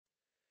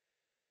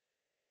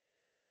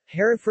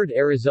Hereford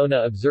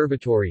Arizona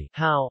Observatory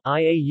 (HAO,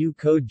 IAU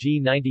code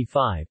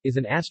G95) is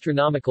an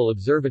astronomical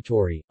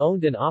observatory,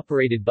 owned and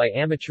operated by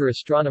amateur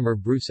astronomer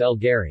Bruce L.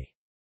 Gary.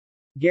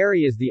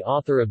 Gary is the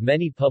author of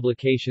many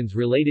publications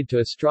related to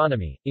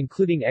astronomy,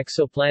 including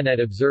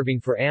Exoplanet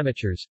Observing for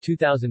Amateurs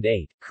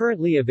 2008,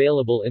 currently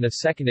available in a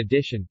second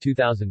edition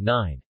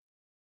 2009.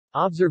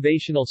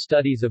 Observational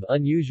studies of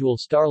unusual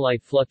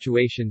starlight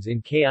fluctuations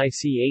in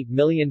KIC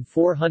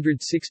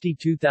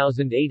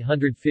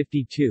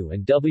 8462852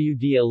 and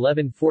WD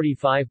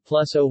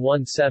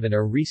 1145+017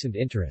 are recent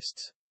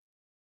interests.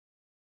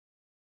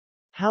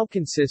 HAO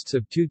consists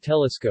of two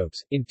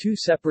telescopes, in two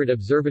separate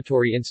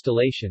observatory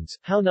installations.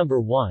 HAO No.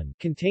 1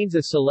 contains a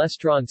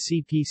Celestron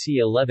CPC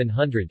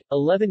 1100,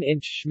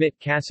 11-inch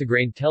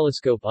Schmidt-Cassegrain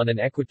telescope on an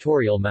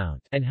equatorial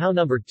mount, and HAO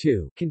No.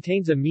 2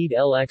 contains a Meade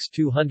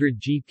LX200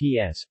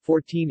 GPS,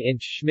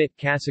 14-inch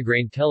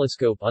Schmidt-Cassegrain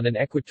telescope on an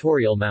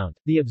equatorial mount.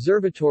 The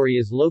observatory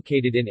is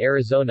located in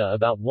Arizona,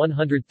 about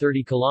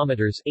 130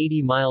 kilometers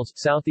 80 miles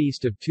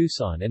southeast of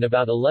Tucson and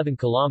about 11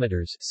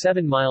 kilometers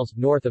 7 miles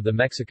north of the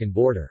Mexican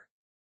border.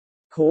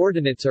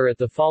 Coordinates are at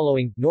the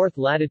following: north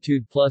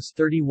latitude plus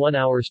 31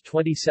 hours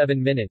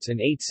 27 minutes and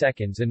 8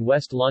 seconds and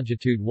west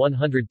longitude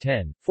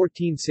 110,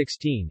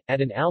 1416, at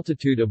an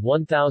altitude of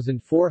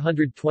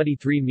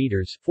 1,423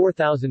 meters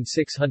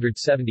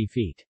 4,670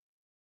 feet.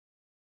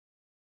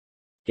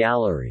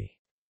 Gallery.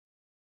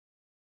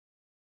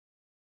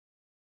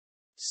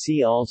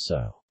 See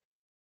also.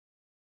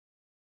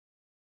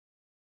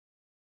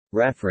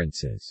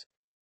 References.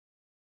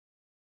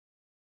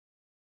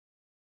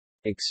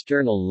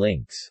 External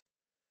links.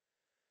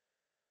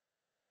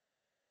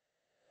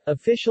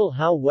 Official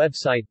HAO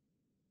website,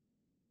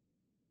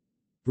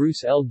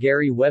 Bruce L.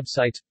 Gary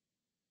websites,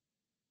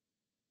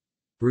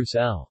 Bruce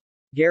L.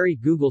 Gary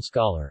Google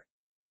Scholar,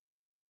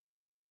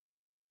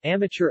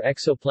 Amateur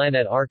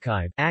Exoplanet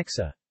Archive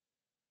 (AXA),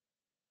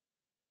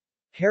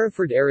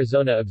 Hereford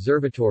Arizona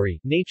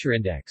Observatory Nature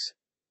Index,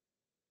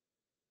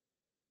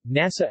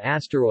 NASA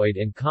Asteroid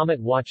and Comet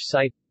Watch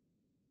Site,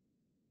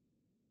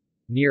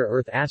 Near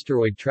Earth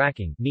Asteroid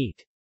Tracking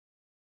 (NEAT).